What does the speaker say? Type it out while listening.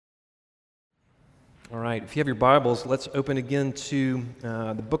All right, if you have your Bibles, let's open again to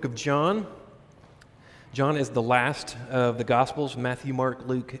the book of John. John is the last of the Gospels: Matthew, Mark,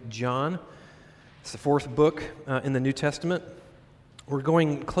 Luke, John. It's the fourth book in the New Testament. We're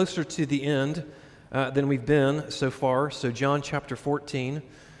going closer to the end than we've been so far. So John chapter 14,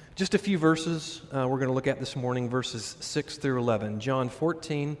 just a few verses we're going to look at this morning, verses 6 through 11. John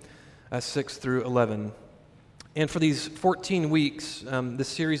 14, 6 through 11. And for these 14 weeks, this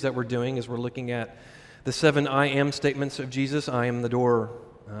series that we're doing is we're looking at the 7 I am statements of Jesus. I am the door.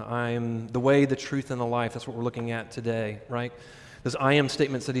 I am the way, the truth, and the life. That's what we're looking at today, right? Those I am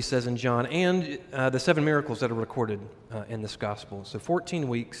statements that he says in John, and the 7 miracles that are recorded in this gospel. So 14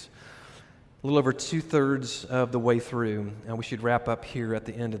 weeks, a little over 2/3 of the way through, and we should wrap up here at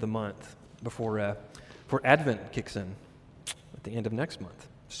the end of the month before Advent kicks in at the end of next month.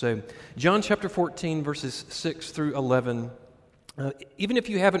 So John chapter 14, verses 6 through 11. Even if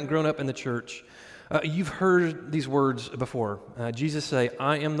you haven't grown up in the church, you've heard these words before. Jesus say,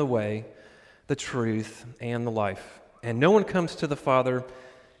 I am the way, the truth, and the life. And no one comes to the Father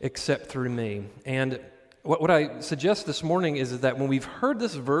except through me. And what I suggest this morning is that when we've heard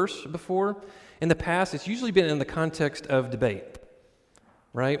this verse before in the past, it's usually been in the context of debate,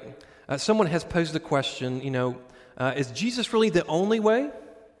 right? Someone has posed the question, is Jesus really the only way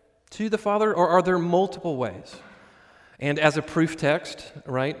to the Father, or are there multiple ways? And as a proof text,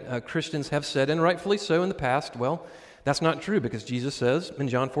 right, Christians have said, and rightfully so in the past, well, that's not true, because Jesus says in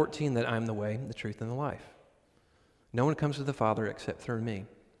John 14 that I am the way, the truth, and the life. No one comes to the Father except through me.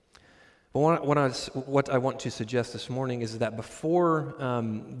 But what I want to suggest this morning is that before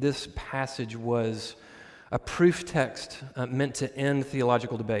this passage was a proof text meant to end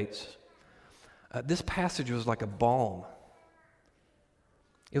theological debates, this passage was like a balm.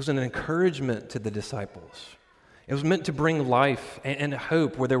 It was an encouragement to the disciples. It was meant to bring life and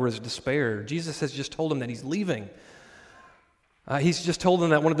hope where there was despair. Jesus has just told them that he's leaving. He's just told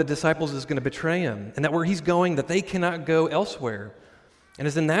them that one of the disciples is going to betray him, and that where he's going, that they cannot go elsewhere. And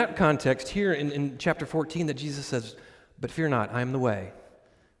it's in that context here in chapter 14 that Jesus says, but fear not, I am the way,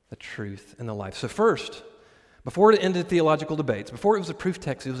 the truth, and the life. So first, before it ended theological debates, before it was a proof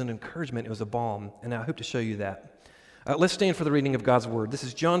text, it was an encouragement, it was a balm, and I hope to show you that. Let's stand for the reading of God's Word. This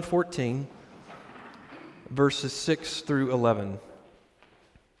is John 14, verses 6 through 11.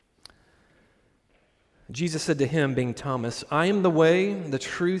 Jesus said to him, being Thomas, I am the way, the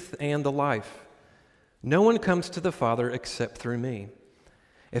truth, and the life. No one comes to the Father except through me.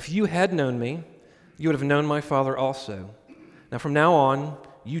 If you had known me, you would have known my Father also. Now from now on,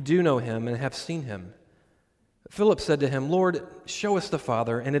 you do know him and have seen him. Philip said to him, Lord, show us the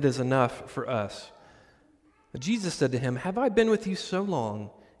Father, and it is enough for us. But Jesus said to him, have I been with you so long,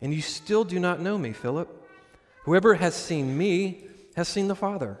 and you still do not know me, Philip? Whoever has seen me has seen the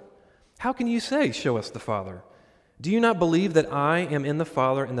Father. How can you say, show us the Father? Do you not believe that I am in the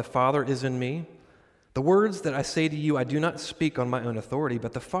Father and the Father is in me? The words that I say to you, I do not speak on my own authority,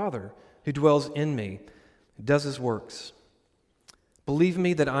 but the Father who dwells in me does his works. Believe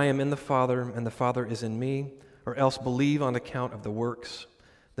me that I am in the Father and the Father is in me, or else believe on account of the works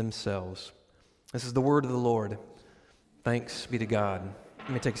themselves. This is the word of the Lord. Thanks be to God. Let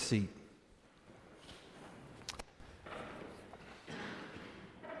me take a seat.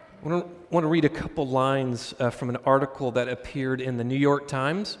 I want to read a couple lines from an article that appeared in the New York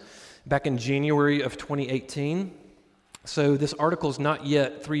Times back in January of 2018. So this article is not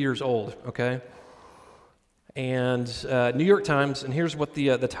yet 3 years old, okay? And New York Times, and here's what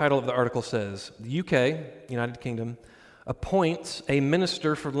the title of the article says. The UK, United Kingdom, appoints a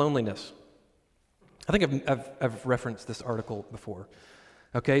minister for loneliness. I think I've referenced this article before.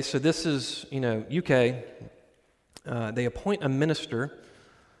 Okay, so this is, UK. They appoint a minister,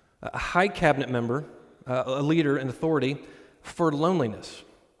 a high cabinet member, a leader, an authority for loneliness.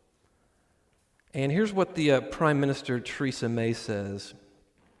 And here's what the Prime Minister Theresa May says.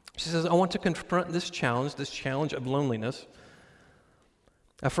 She says, I want to confront this challenge of loneliness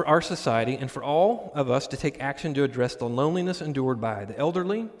for our society and for all of us to take action to address the loneliness endured by the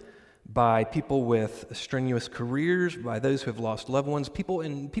elderly, by people with strenuous careers, by those who have lost loved ones, people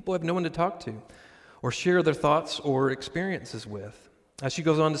have no one to talk to or share their thoughts or experiences with. As she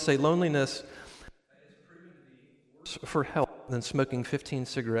goes on to say, loneliness is proven to be worse for health than smoking 15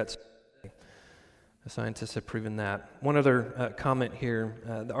 cigarettes a day. The scientists have proven that. One other comment here,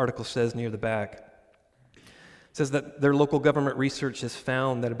 the article says near the back, says that their local government research has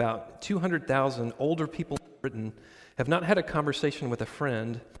found that about 200,000 older people in Britain have not had a conversation with a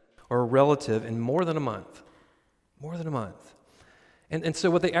friend or a relative in more than a month. More than a month. And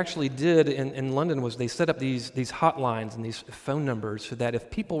so what they actually did in London was they set up these hotlines and these phone numbers so that if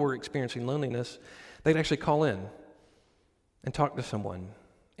people were experiencing loneliness, they'd actually call in and talk to someone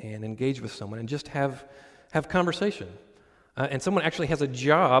and engage with someone and just have conversation. And someone actually has a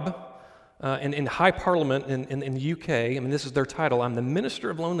job in high parliament in the UK. I mean, this is their title. I'm the Minister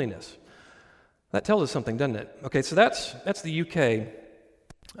of Loneliness. That tells us something, doesn't it? Okay, so that's the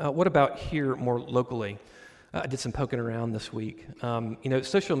UK. What about here more locally? I did some poking around this week.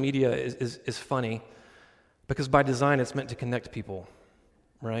 Social media is funny because by design it's meant to connect people,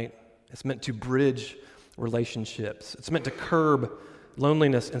 right? It's meant to bridge relationships. It's meant to curb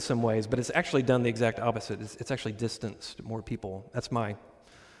loneliness in some ways, but it's actually done the exact opposite. It's actually distanced more people. That's at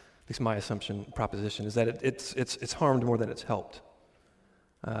least my assumption, proposition, is that it's harmed more than it's helped,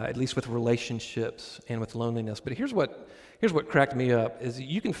 at least with relationships and with loneliness. But here's what cracked me up, is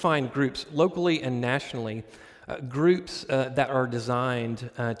you can find groups locally and nationally, groups that are designed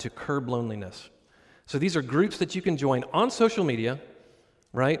to curb loneliness. So these are groups that you can join on social media,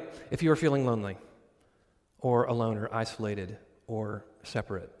 right, if you are feeling lonely or alone or isolated or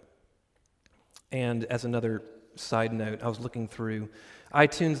separate. And as another side note, I was looking through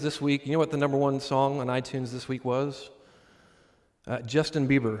iTunes this week. You know what the number one song on iTunes this week was? Justin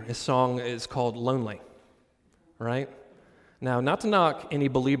Bieber. His song is called Lonely, right? Now, not to knock any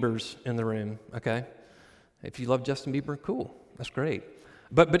believers in the room, okay? If you love Justin Bieber, cool. That's great.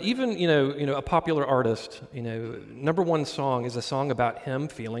 But even, a popular artist, number one song is a song about him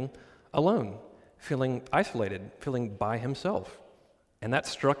feeling alone, feeling isolated, feeling by himself. And that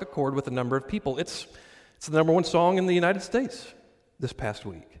struck a chord with a number of people. It's the number one song in the United States this past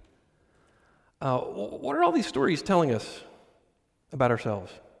week. What are all these stories telling us about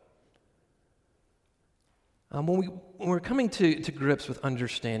ourselves? When we're coming to grips with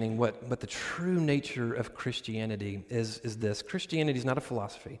understanding what the true nature of Christianity is this. Christianity is not a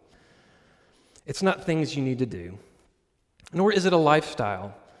philosophy. It's not things you need to do, nor is it a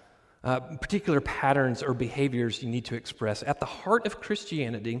lifestyle, particular patterns or behaviors you need to express. At the heart of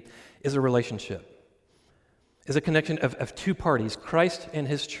Christianity is a relationship, is a connection of two parties, Christ and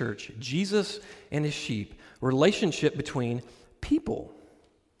his church, Jesus and his sheep, relationship between people.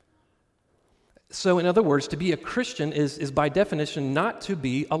 So in other words, to be a Christian is by definition not to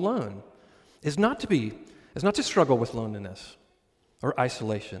be alone, is not to struggle with loneliness or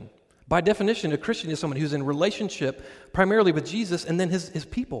isolation. By definition, a Christian is someone who's in relationship primarily with Jesus and then his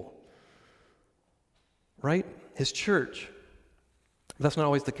people, right? His church. That's not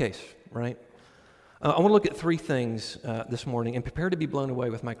always the case, right? I want to look at three things this morning and prepare to be blown away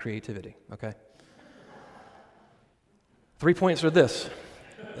with my creativity, okay? 3 points are this.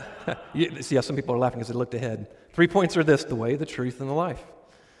 See how some people are laughing because they looked ahead. 3 points are this: the way, the truth, and the life.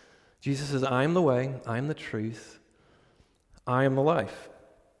 Jesus says, I am the way, I am the truth, I am the life.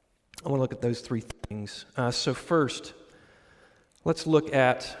 I want to look at those three things. So first, let's look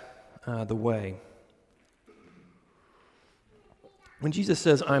at the way. When Jesus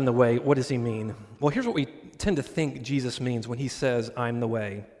says, I'm the way, what does he mean? Well, here's what we tend to think Jesus means when he says, I'm the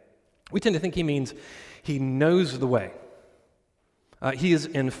way. We tend to think he means he knows the way. He is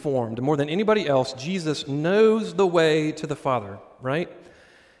informed. More than anybody else, Jesus knows the way to the Father, right?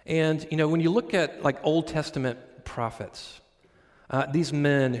 And, when you look at Old Testament prophets, these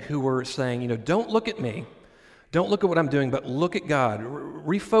men who were saying, don't look at me, don't look at what I'm doing, but look at God,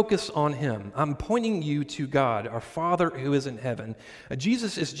 refocus on him. I'm pointing you to God, our Father who is in heaven.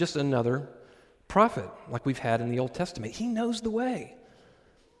 Jesus is just another prophet like we've had in the Old Testament. He knows the way.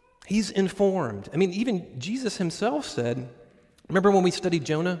 He's informed. I mean, even Jesus himself said, remember when we studied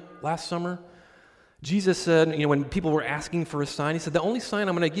Jonah last summer? Jesus said, when people were asking for a sign, he said, the only sign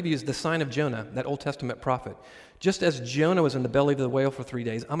I'm going to give you is the sign of Jonah, that Old Testament prophet. Just as Jonah was in the belly of the whale for 3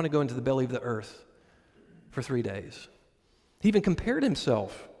 days, I'm going to go into the belly of the earth for 3 days. He even compared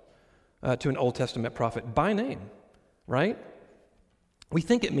himself to an Old Testament prophet by name, right? We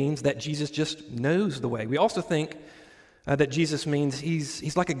think it means that Jesus just knows the way. We also think that Jesus means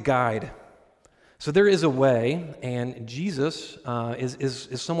he's like a guide. So there is a way, and Jesus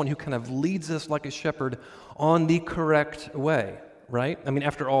is someone who kind of leads us like a shepherd on the correct way, right? I mean,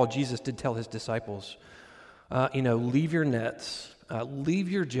 after all, Jesus did tell his disciples, leave your nets, leave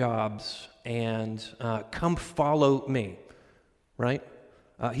your jobs, and come follow me, right?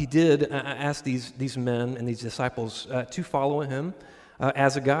 He did ask these men and these disciples to follow him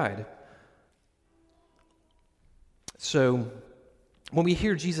as a guide. So when we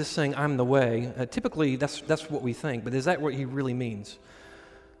hear Jesus saying, I'm the way, typically that's what we think, but is that what he really means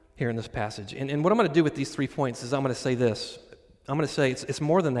here in this passage? And what I'm going to do with these 3 points is I'm going to say this. I'm going to say it's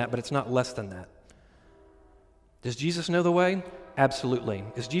more than that, but it's not less than that. Does Jesus know the way? Absolutely.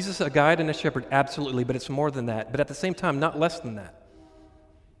 Is Jesus a guide and a shepherd? Absolutely, but it's more than that. But at the same time, not less than that.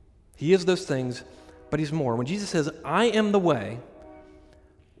 He is those things but he's more. When Jesus says, I am the way,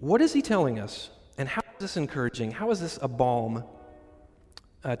 what is he telling us? And how is this encouraging? How is this a balm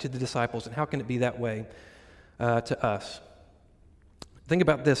to the disciples? And how can it be that way to us? Think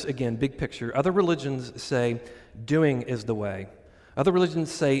about this again, big picture. Other religions say doing is the way. Other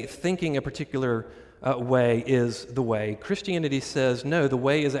religions say thinking a particular way is the way. Christianity says, no, the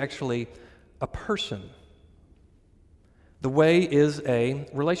way is actually a person. The way is a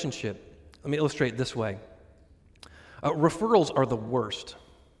relationship. Let me illustrate it this way. Referrals are the worst,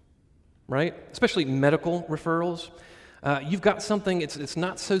 right? Especially medical referrals. You've got something, it's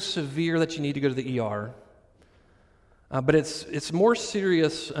not so severe that you need to go to the ER, but it's more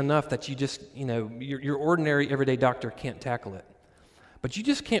serious enough that you just, your ordinary everyday doctor can't tackle it. But you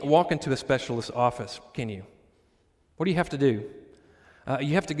just can't walk into a specialist's office, can you? What do you have to do?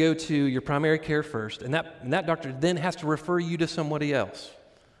 You have to go to your primary care first, and that doctor then has to refer you to somebody else,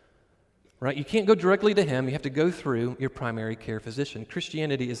 right? You can't go directly to him. You have to go through your primary care physician.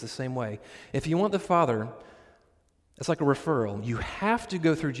 Christianity is the same way. If you want the Father, it's like a referral. You have to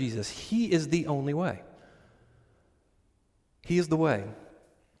go through Jesus. He is the only way. He is the way.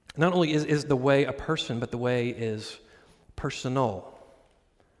 Not only is the way a person, but the way is personal.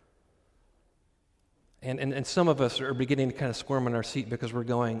 And some of us are beginning to kind of squirm in our seat because we're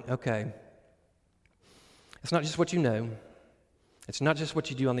going, okay, it's not just what you know. It's not just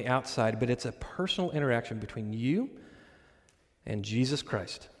what you do on the outside, but it's a personal interaction between you and Jesus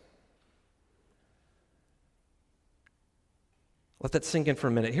Christ. Let that sink in for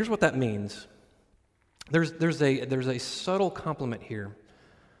a minute. Here's what that means. There's a subtle compliment here.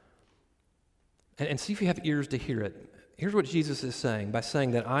 And see if you have ears to hear it. Here's what Jesus is saying by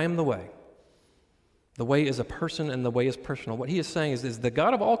saying that I am the way. The way is a person and the way is personal. What he is saying is the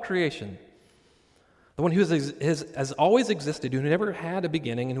God of all creation, the one who has always existed, who never had a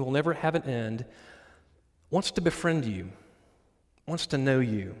beginning and who will never have an end, wants to befriend you, wants to know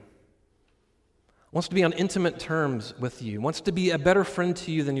you, wants to be on intimate terms with you, wants to be a better friend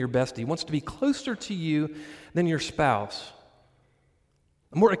to you than your bestie, wants to be closer to you than your spouse,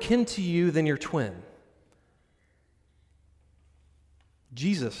 more akin to you than your twin.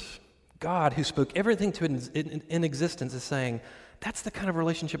 Jesus, God, who spoke everything to in existence, is saying, that's the kind of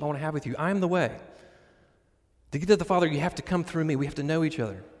relationship I want to have with you. I am the way. To get to the Father, you have to come through me. We have to know each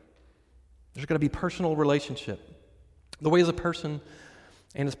other. There's got to be personal relationship. The way is a person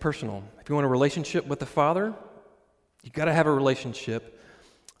and it's personal. If you want a relationship with the Father, you've got to have a relationship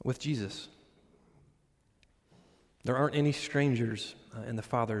with Jesus. There aren't any strangers in the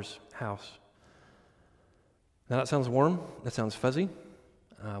Father's house. Now that sounds warm. That sounds fuzzy.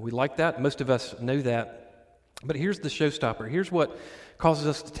 We like that. Most of us know that. But here's the showstopper. Here's what causes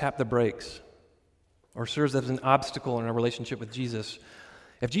us to tap the brakes or serves as an obstacle in our relationship with Jesus.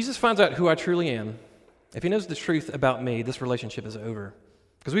 If Jesus finds out who I truly am, if he knows the truth about me, this relationship is over.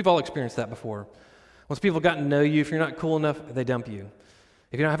 Because we've all experienced that before. Once people have gotten to know you, if you're not cool enough, they dump you.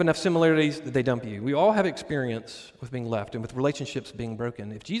 If you don't have enough similarities, they dump you. We all have experience with being left and with relationships being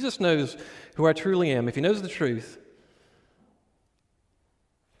broken. If Jesus knows who I truly am, if he knows the truth,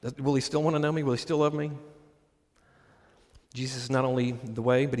 will he still want to know me? Will he still love me? Jesus is not only the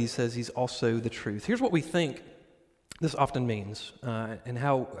way, but he says he's also the truth. Here's what we think this often means and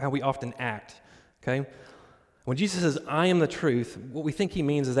how we often act, okay? When Jesus says, I am the truth, what we think he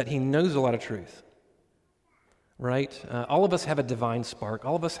means is that he knows a lot of truth, right? All of us have a divine spark.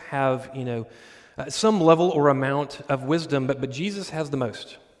 All of us have, some level or amount of wisdom, but Jesus has the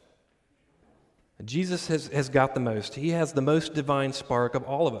most. Jesus has got the most. He has the most divine spark of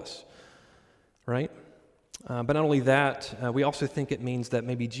all of us, right? But not only that, we also think it means that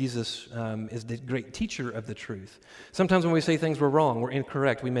maybe Jesus is the great teacher of the truth. Sometimes when we say things we're wrong, we're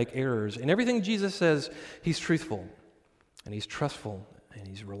incorrect, we make errors. And everything Jesus says, he's truthful, and he's trustful, and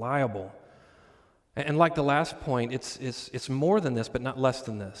he's reliable. And like the last point, it's more than this, but not less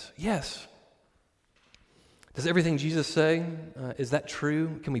than this. Yes. Does everything Jesus say, is that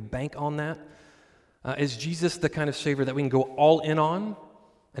true? Can we bank on that? Is Jesus the kind of Savior that we can go all in on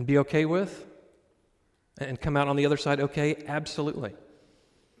and be okay with and come out on the other side okay? Absolutely.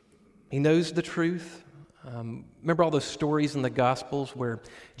 He knows the truth. Remember all those stories in the Gospels where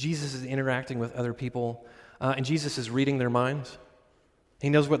Jesus is interacting with other people and Jesus is reading their minds? He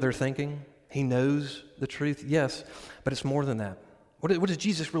knows what they're thinking. He knows the truth. Yes, but it's more than that. What is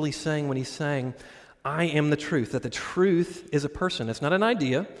Jesus really saying when he's saying, I am the truth? That the truth is a person. It's not an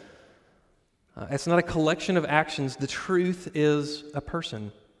idea. It's not a collection of actions. The truth is a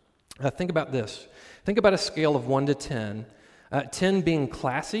person. Think about this. Think about a scale of 1 to 10. 10 being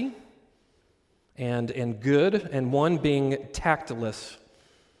classy and good, and 1 being tactless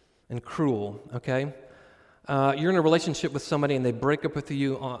and cruel, okay? You're in a relationship with somebody and they break up with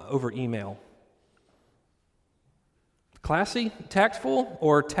you over email. Classy, tactful,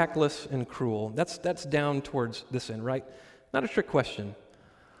 or tactless and cruel? That's down towards this end, right? Not a trick question.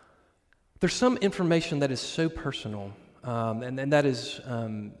 There's some information that is so personal, and that is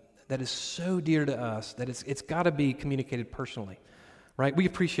so dear to us that it's got to be communicated personally, right? We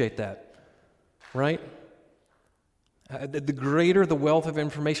appreciate that, right? The greater the wealth of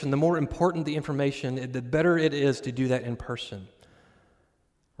information, the more important the information, the better it is to do that in person,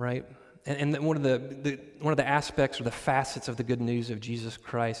 right? And one of the aspects or the facets of the good news of Jesus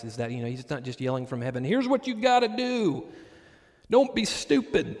Christ is that he's not just yelling from heaven, "Here's what you got to do. Don't be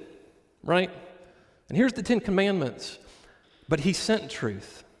stupid," right? And here's the 10 Commandments. But he sent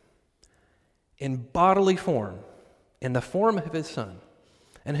truth in bodily form, in the form of his Son,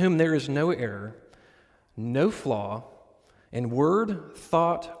 in whom there is no error, no flaw, in word,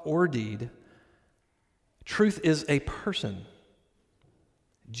 thought, or deed. Truth is a person,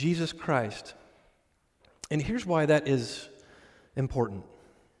 Jesus Christ. And here's why that is important.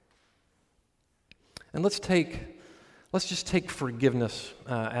 And let's just take forgiveness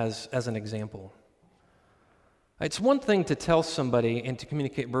as an example. It's one thing to tell somebody and to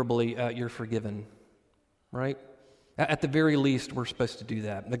communicate verbally, "You're forgiven," right? At the very least, we're supposed to do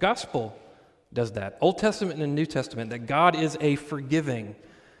that. The gospel does that. Old Testament and New Testament, that God is a forgiving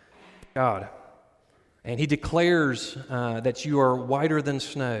God. And he declares that you are whiter than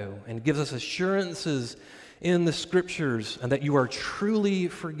snow and gives us assurances in the scriptures that you are truly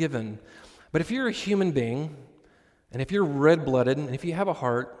forgiven. But if you're a human being, and if you're red-blooded, and if you have a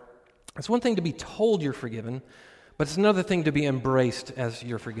heart, it's one thing to be told you're forgiven, but it's another thing to be embraced as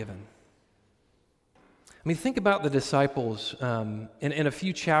you're forgiven. I mean, think about the disciples. In a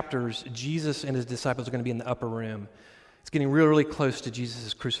few chapters, Jesus and his disciples are going to be in the upper room. It's getting really, really close to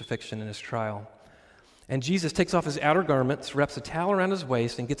Jesus' crucifixion and his trial. And Jesus takes off his outer garments, wraps a towel around his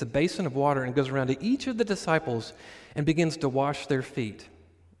waist, and gets a basin of water and goes around to each of the disciples and begins to wash their feet.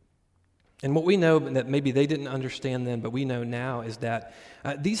 And what we know that maybe they didn't understand then, but we know now, is that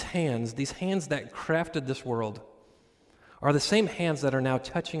these hands that crafted this world, are the same hands that are now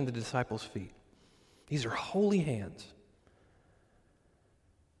touching the disciples' feet. These are holy hands.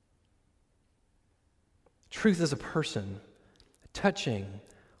 Truth is a person, touching,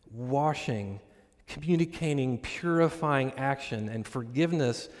 washing, communicating, purifying action and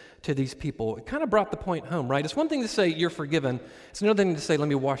forgiveness to these people. It kind of brought the point home, right? It's one thing to say you're forgiven. It's another thing to say, let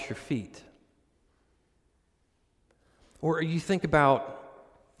me wash your feet. Or you think about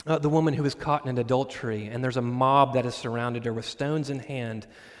the woman who was caught in an adultery, and there's a mob that has surrounded her with stones in hand.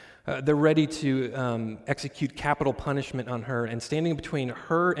 They're ready to execute capital punishment on her, and standing between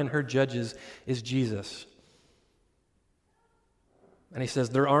her and her judges is Jesus. And he says,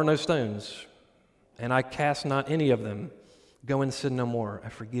 "There are no stones, and I cast not any of them. Go and sin no more. I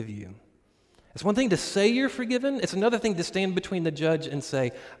forgive you." It's one thing to say you're forgiven. It's another thing to stand between the judge and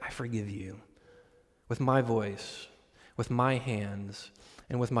say, "I forgive you," with my voice, with my hands,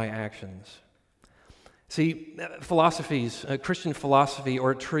 and with my actions. See, philosophies, Christian philosophy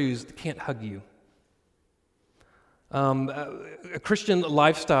or truths can't hug you. A Christian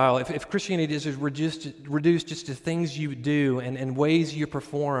lifestyle, if Christianity is reduced just to things you do and ways you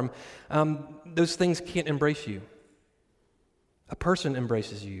perform, those things can't embrace you. A person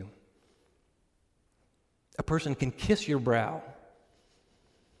embraces you. A person can kiss your brow.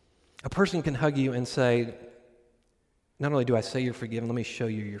 A person can hug you and say, "Not only do I say you're forgiven, let me show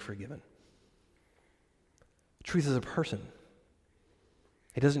you you're forgiven." Truth is a person.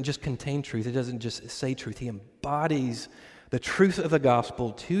 It doesn't just contain truth. It doesn't just say truth. He embodies the truth of the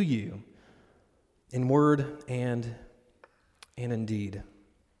gospel to you in word and in deed.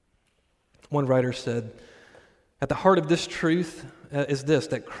 One writer said, "At the heart of this truth is this,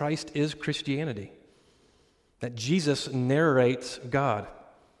 that Christ is Christianity, that Jesus narrates God."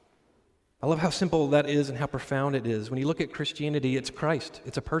 I love how simple that is and how profound it is. When you look at Christianity, it's Christ.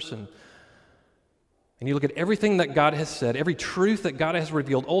 It's a person. And you look at everything that God has said, every truth that God has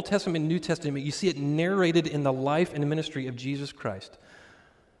revealed, Old Testament and New Testament, you see it narrated in the life and ministry of Jesus Christ.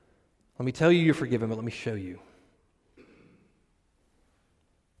 Let me tell you you're forgiven, but let me show you.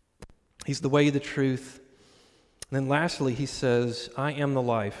 He's the way, the truth. And then lastly, he says, "I am the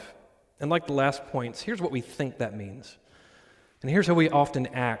life." And like the last points, here's what we think that means. And here's how we often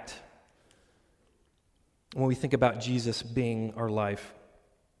act when we think about Jesus being our life.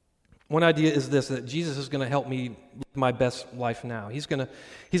 One idea is this, that Jesus is going to help me live my best life now. He's going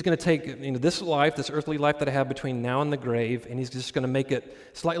to take this life, this earthly life that I have between now and the grave, and he's just going to make it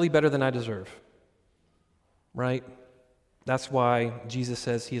slightly better than I deserve. Right? That's why Jesus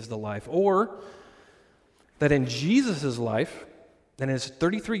says he is the life. Or that in Jesus' life, and in his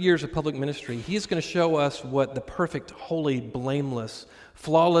 33 years of public ministry, he is going to show us what the perfect, holy, blameless,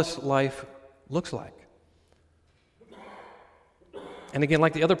 flawless life looks like. And again,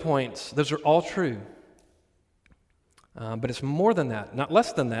 like the other points, those are all true. But it's more than that, not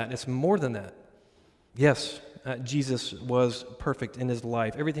less than that, it's more than that. Yes, Jesus was perfect in his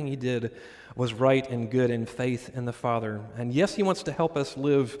life. Everything he did was right and good in faith in the Father. And yes, he wants to help us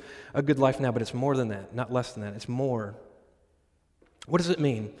live a good life now, but it's more than that, not less than that. It's more. What does it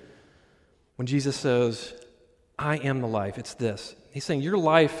mean when Jesus says, I am the life? It's this. He's saying your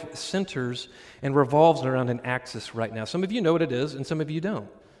life centers and revolves around an axis right now. Some of you know what it is, and some of you don't.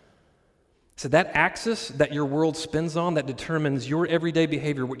 So that axis that your world spins on, that determines your everyday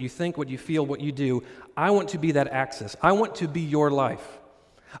behavior, what you think, what you feel, what you do, I want to be that axis. I want to be your life.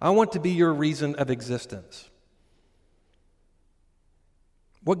 I want to be your reason of existence.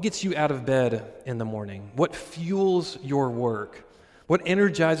 What gets you out of bed in the morning? What fuels your work? What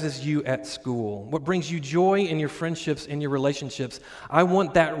energizes you at school? What brings you joy in your friendships, in your relationships? I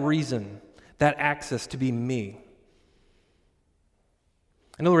want that reason, that axis to be me.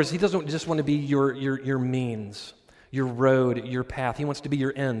 In other words, he doesn't just want to be your means, your road, your path. He wants to be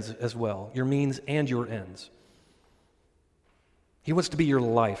your ends as well, your means and your ends. He wants to be your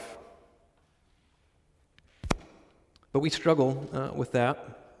life. But we struggle with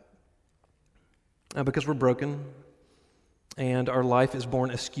that because we're broken and our life is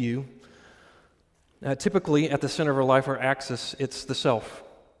born askew. Typically, at the center of our life, our axis, it's the self.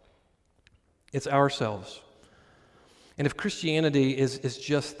 It's ourselves. And if Christianity is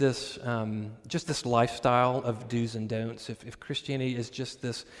just this lifestyle of do's and don'ts, if Christianity is just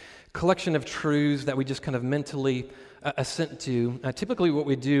this collection of truths that we just kind of mentally assent to, typically what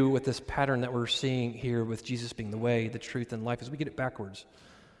we do with this pattern that we're seeing here with Jesus being the way, the truth, and life is we get it backwards.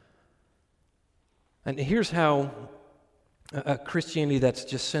 And here's how a Christianity that's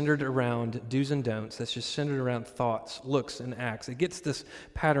just centered around do's and don'ts, that's just centered around thoughts, looks, and acts, it gets this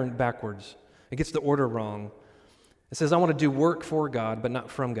pattern backwards. It gets the order wrong. It says, I want to do work for God, but not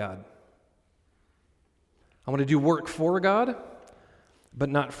from God. I want to do work for God, but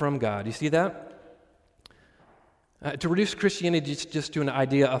not from God. You see that? To reduce Christianity just to an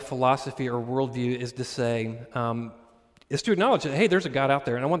idea of philosophy or worldview is to say, is to acknowledge that, hey, there's a God out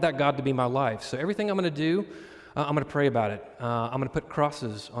there, and I want that God to be my life. So everything I'm going to do, I'm going to pray about it. I'm going to put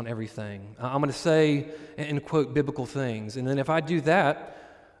crosses on everything. I'm going to say and quote biblical things. And then if I do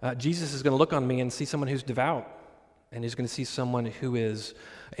that, Jesus is going to look on me and see someone who's devout. And he's going to see someone who is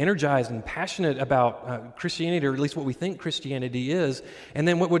energized and passionate about Christianity, or at least what we think Christianity is. And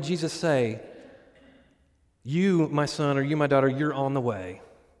then what would Jesus say? You, my son, or you, my daughter, you're on the way.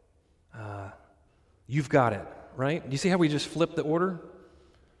 You've got it, right? Do you see how we just flip the order?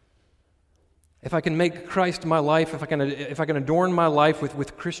 If I can make Christ my life, if I can adorn my life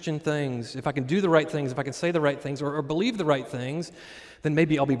with Christian things, if I can do the right things, if I can say the right things, or believe the right things, then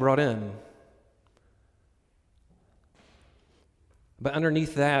maybe I'll be brought in. But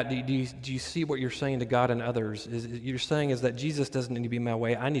underneath that, do you see what you're saying to God and others? You're saying is that Jesus doesn't need to be my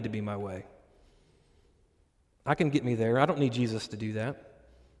way, I need to be my way. I can get me there. I don't need Jesus to do that.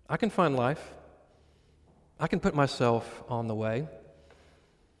 I can find life. I can put myself on the way.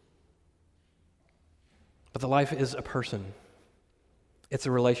 But the life is a person. It's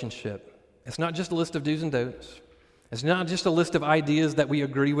a relationship. It's not just a list of do's and don'ts. It's not just a list of ideas that we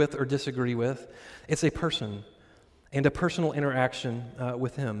agree with or disagree with. It's a person. And a personal interaction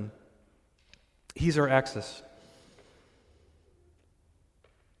with him. He's our axis.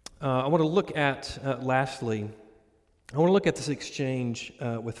 I want to look at, lastly, this exchange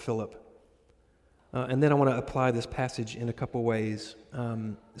with Philip. And then I want to apply this passage in a couple ways.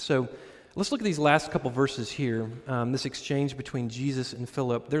 So let's look at these last couple verses here. This exchange between Jesus and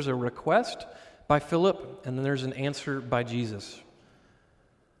Philip. There's a request by Philip, and then there's an answer by Jesus.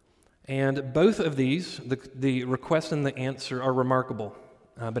 And both of these, the request and the answer, are remarkable,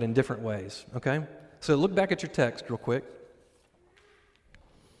 but in different ways, okay? So look back at your text real quick.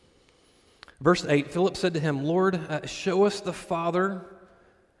 Verse 8, Philip said to him, Lord, show us the Father,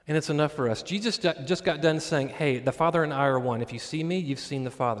 and it's enough for us. Jesus just got done saying, hey, the Father and I are one. If you see me, you've seen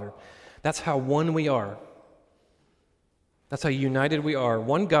the Father. That's how one we are. That's how united we are.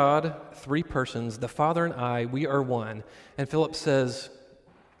 One God, three persons, the Father and I, we are one. And Philip says,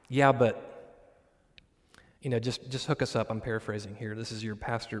 yeah, but, just hook us up. I'm paraphrasing here. This is your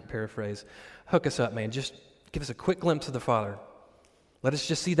pastor paraphrase. Hook us up, man. Just give us a quick glimpse of the Father. Let us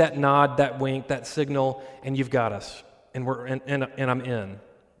just see that nod, that wink, that signal, and you've got us. And I'm in.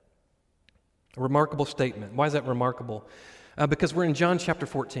 A remarkable statement. Why is that remarkable? Because we're in John chapter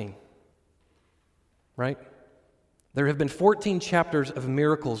 14, right? There have been 14 chapters of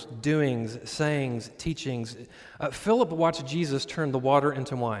miracles, doings, sayings, teachings. Philip watched Jesus turn the water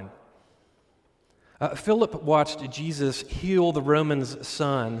into wine. Philip watched Jesus heal the Roman's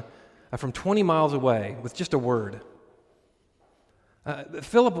son from 20 miles away with just a word.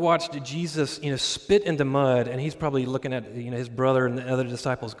 Philip watched Jesus, spit into mud, and he's probably looking at, his brother and the other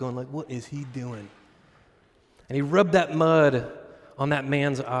disciples going like, what is he doing? And he rubbed that mud on that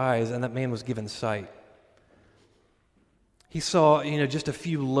man's eyes, and that man was given sight. He saw, just a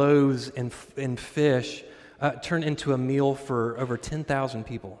few loaves and fish turn into a meal for over 10,000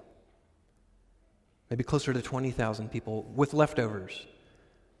 people, maybe closer to 20,000 people with leftovers.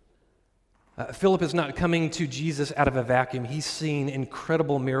 Philip is not coming to Jesus out of a vacuum. He's seen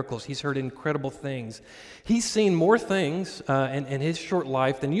incredible miracles. He's heard incredible things. He's seen more things in his short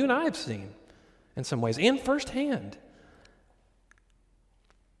life than you and I have seen in some ways, and firsthand.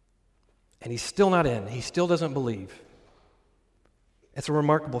 And he's still not in. He still doesn't believe. It's a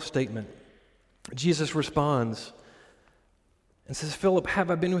remarkable statement. Jesus responds and says, Philip, have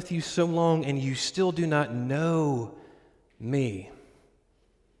I been with you so long and you still do not know me?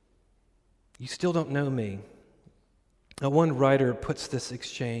 You still don't know me. Now, one writer puts this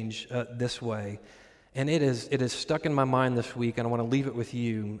exchange this way, and it is stuck in my mind this week, and I want to leave it with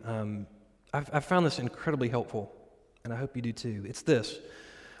you. I've found this incredibly helpful, and I hope you do too. It's this.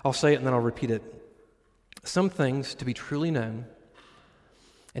 I'll say it and then I'll repeat it. Some things, to be truly known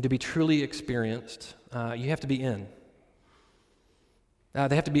and to be truly experienced, you have to be in.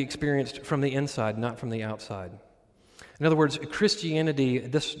 They have to be experienced from the inside, not from the outside. In other words, Christianity,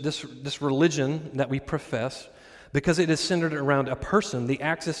 this religion that we profess, because it is centered around a person, the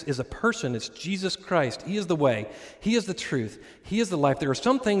axis is a person. It's Jesus Christ. He is the way. He is the truth. He is the life. There are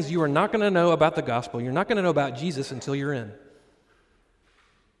some things you are not going to know about the gospel. You're not going to know about Jesus until you're in.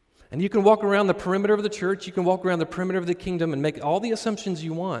 And you can walk around the perimeter of the church, you can walk around the perimeter of the kingdom and make all the assumptions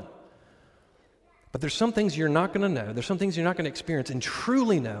you want. But there's some things you're not going to know. There's some things you're not going to experience and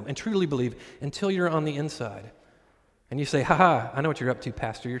truly know and truly believe until you're on the inside. And you say, I know what you're up to,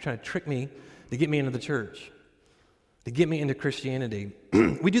 Pastor. You're trying to trick me to get me into the church, to get me into Christianity.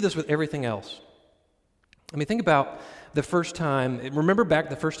 We do this with everything else. I mean, think about the first time. Remember back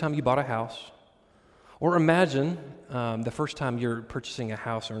the first time you bought a house? Or imagine the first time you're purchasing a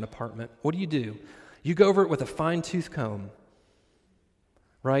house or an apartment. What do? You go over it with a fine-tooth comb,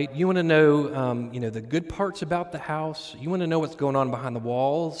 right? You want to know, the good parts about the house. You want to know what's going on behind the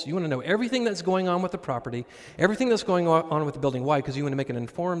walls. You want to know everything that's going on with the property, everything that's going on with the building. Why? Because you want to make an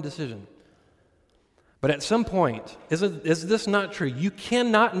informed decision. But at some point, is this not true? You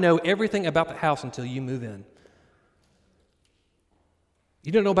cannot know everything about the house until you move in.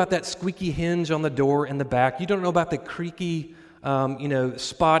 You don't know about that squeaky hinge on the door in the back. You don't know about the creaky,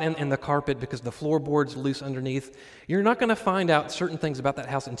 spot in the carpet because the floorboard's loose underneath. You're not going to find out certain things about that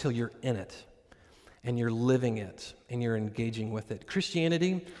house until you're in it, and you're living it, and you're engaging with it.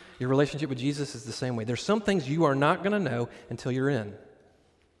 Christianity, your relationship with Jesus is the same way. There's some things you are not going to know until you're in,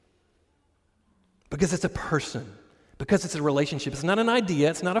 because it's a person, because it's a relationship. It's not an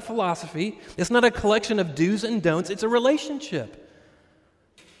idea. It's not a philosophy. It's not a collection of do's and don'ts. It's a relationship.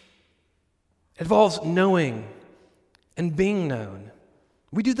 It involves knowing and being known.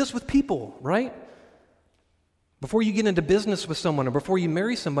 We do this with people, right? Before you get into business with someone or before you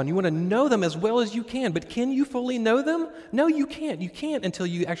marry someone, you want to know them as well as you can. But can you fully know them? No, you can't. You can't until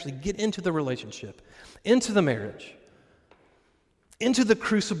you actually get into the relationship, into the marriage, into the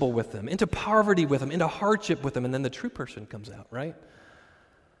crucible with them, into poverty with them, into hardship with them, and then the true person comes out, right?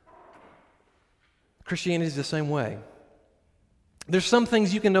 Christianity is the same way. There's some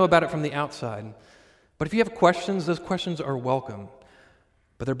things you can know about it from the outside, but if you have questions, those questions are welcome,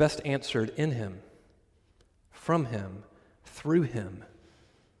 but they're best answered in Him, from Him, through Him,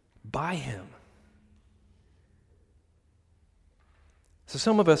 by Him. So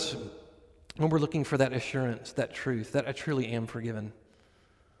some of us, when we're looking for that assurance, that truth, that I truly am forgiven,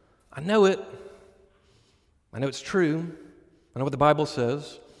 I know it. I know it's true. I know what the Bible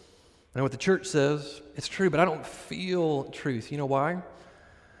says. I know what the church says. It's true, but I don't feel truth. You know why?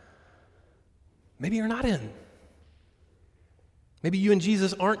 Maybe you're not in. Maybe you and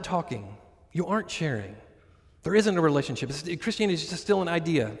Jesus aren't talking. You aren't sharing. There isn't a relationship. Christianity is just still an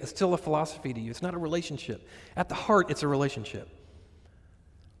idea. It's still a philosophy to you. It's not a relationship. At the heart, it's a relationship.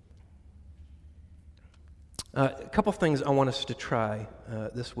 A couple things I want us to try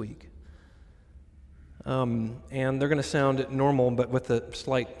this week. And they're going to sound normal, but with a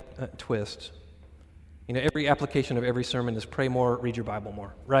slight twist. Every application of every sermon is pray more, read your Bible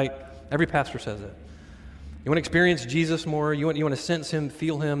more, right? Every pastor says it. You want to experience Jesus more? You want to sense him,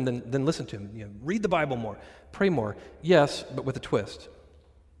 feel him? Then listen to him. Read the Bible more, pray more. Yes, but with a twist.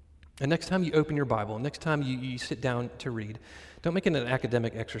 And next time you open your Bible, next time you sit down to read, don't make it an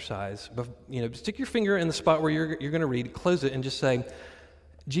academic exercise. But stick your finger in the spot where you're going to read, close it, and just say,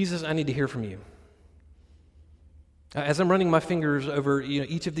 Jesus, I need to hear from you. As I'm running my fingers over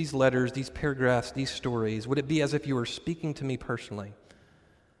each of these letters, these paragraphs, these stories, would it be as if you were speaking to me personally?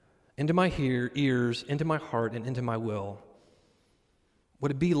 Into my ears, into my heart, and into my will?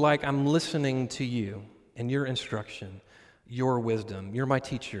 Would it be like I'm listening to you and your instruction, your wisdom? You're my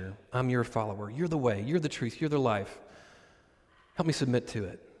teacher. I'm your follower. You're the way. You're the truth. You're the life. Help me submit to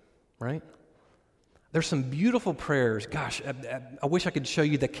it, right? There's some beautiful prayers. Gosh, I wish I could show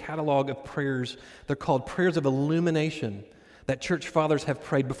you the catalog of prayers. They're called prayers of illumination that church fathers have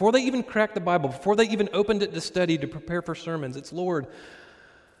prayed before they even cracked the Bible, before they even opened it to study, to prepare for sermons. It's, Lord,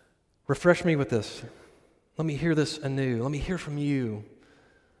 refresh me with this. Let me hear this anew. Let me hear from you.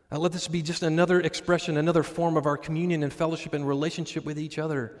 Let this be just another expression, another form of our communion and fellowship and relationship with each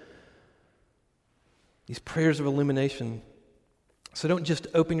other. These prayers of illumination. So don't just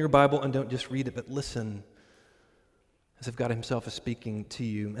open your Bible and don't just read it, but listen as if God himself is speaking to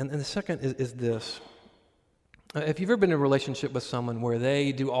you. And the second is this. If you've ever been in a relationship with someone where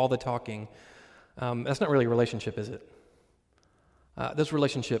they do all the talking, that's not really a relationship, is it? Those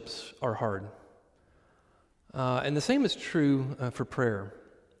relationships are hard. And the same is true for prayer.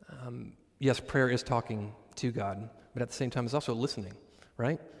 Yes, prayer is talking to God, but at the same time, it's also listening,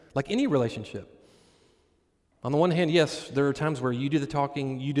 right? Like any relationship. On the one hand, yes, there are times where you do the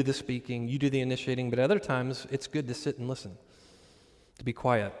talking, you do the speaking, you do the initiating, but other times it's good to sit and listen, to be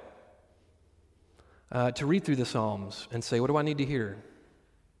quiet, to read through the Psalms and say, what do I need to hear?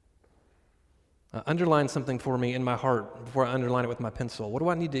 Underline something for me in my heart before I underline it with my pencil. What do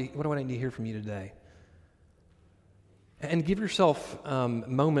I need to hear from you today? And give yourself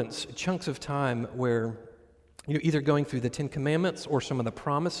moments, chunks of time where you're either going through the Ten Commandments or some of the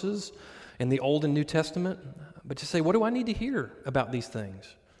promises in the Old and New Testament, but to say, what do I need to hear about these things?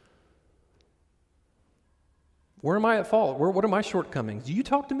 Where am I at fault? What are my shortcomings? You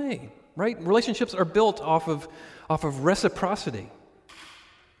talk to me, right? Relationships are built off of reciprocity,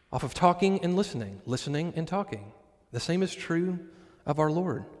 off of talking and listening and talking. The same is true of our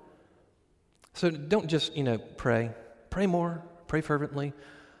Lord. So don't just, pray. Pray more, pray fervently,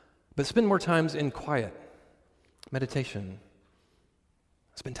 but spend more times in quiet, meditation.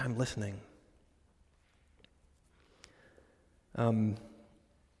 Spend time listening. In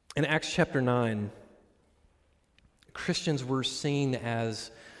Acts chapter 9, Christians were seen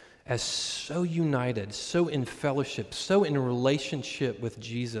as so united, so in fellowship, so in relationship with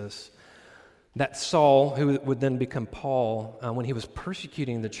Jesus, that Saul, who would then become Paul, when he was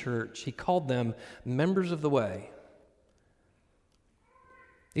persecuting the church, he called them members of the way.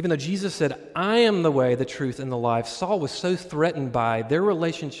 Even though Jesus said, I am the way, the truth, and the life, Saul was so threatened by their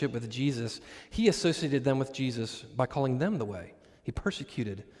relationship with Jesus, he associated them with Jesus by calling them the way. He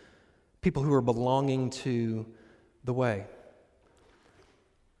persecuted people who were belonging to the way.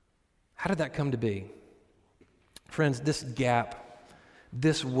 How did that come to be? Friends, this gap,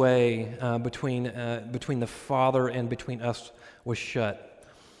 this way between the Father and between us was shut.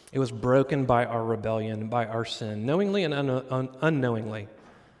 It was broken by our rebellion, by our sin, knowingly and unknowingly.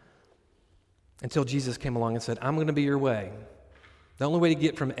 Until Jesus came along and said, I'm going to be your way. The only way to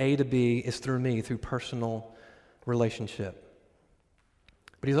get from A to B is through me, through personal relationship.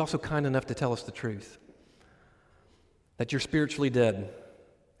 But he's also kind enough to tell us the truth, that you're spiritually dead,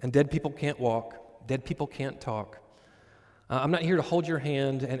 and dead people can't walk, dead people can't talk. I'm not here to hold your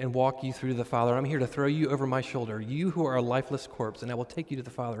hand and walk you through to the Father. I'm here to throw you over my shoulder, you who are a lifeless corpse, and I will take you to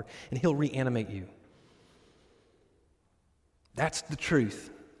the Father, and he'll reanimate you. That's the truth.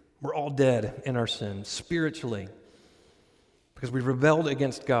 We're all dead in our sin, spiritually, because we rebelled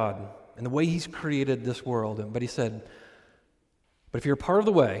against God and the way he's created this world. But he said, but if you're a part of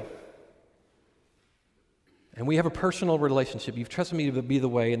the way, and we have a personal relationship, you've trusted me to be the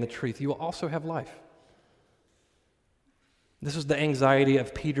way and the truth, you will also have life. This is the anxiety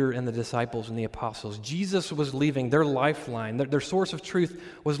of Peter and the disciples and the apostles. Jesus was leaving, their lifeline, their source of truth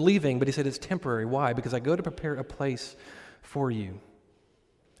was leaving, but he said it's temporary. Why? Because I go to prepare a place for you.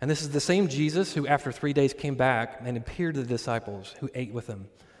 And this is the same Jesus who after 3 days came back and appeared to the disciples who ate with him.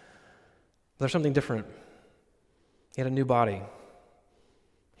 There's something different. He had a new body.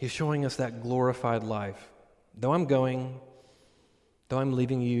 He's showing us that glorified life. Though I'm going, though I'm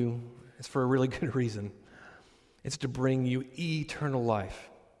leaving you, it's for a really good reason. It's to bring you eternal life.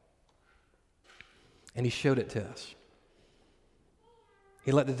 And he showed it to us.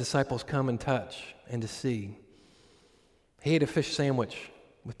 He let the disciples come and touch and to see. He ate a fish sandwich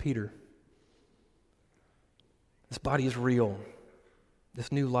with Peter. This body is real.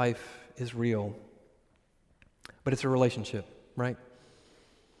 This new life is real. But it's a relationship, right?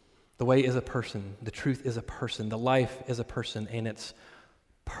 The way is a person. The truth is a person. The life is a person, and it's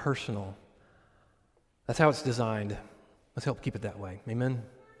personal. That's how it's designed. Let's help keep it that way. Amen?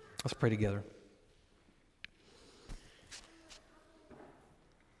 Let's pray together.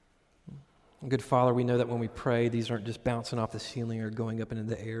 Good Father, we know that when we pray, these aren't just bouncing off the ceiling or going up into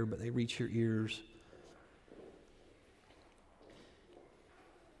the air, but they reach your ears.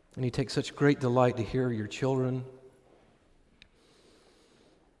 And you take such great delight to hear your children.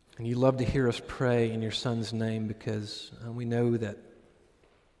 And you love to hear us pray in your Son's name because we know that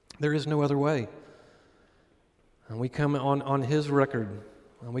there is no other way. And we come on his record,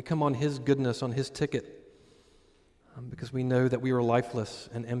 and we come on his goodness, on his ticket, because we know that we were lifeless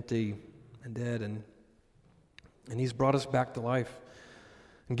and empty and dead, and he's brought us back to life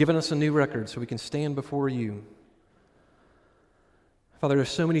and given us a new record so we can stand before you. Father, there's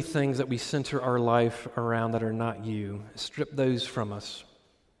so many things that we center our life around that are not you. Strip those from us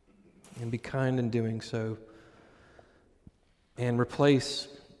and be kind in doing so, and replace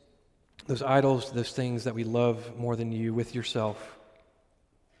those idols, those things that we love more than you, with yourself.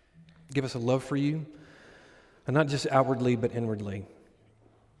 Give us a love for you, and not just outwardly but inwardly.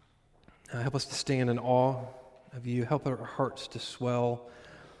 Help us to stand in awe of you. Help our hearts to swell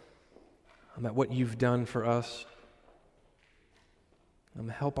at what you've done for us.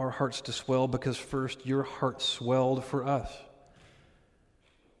 Help our hearts to swell because first your heart swelled for us.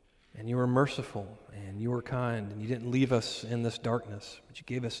 And you were merciful, and you were kind, and you didn't leave us in this darkness, but you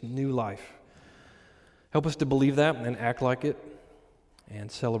gave us new life. Help us to believe that and act like it and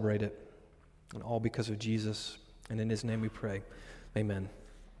celebrate it, and all because of Jesus. And in his name we pray. Amen.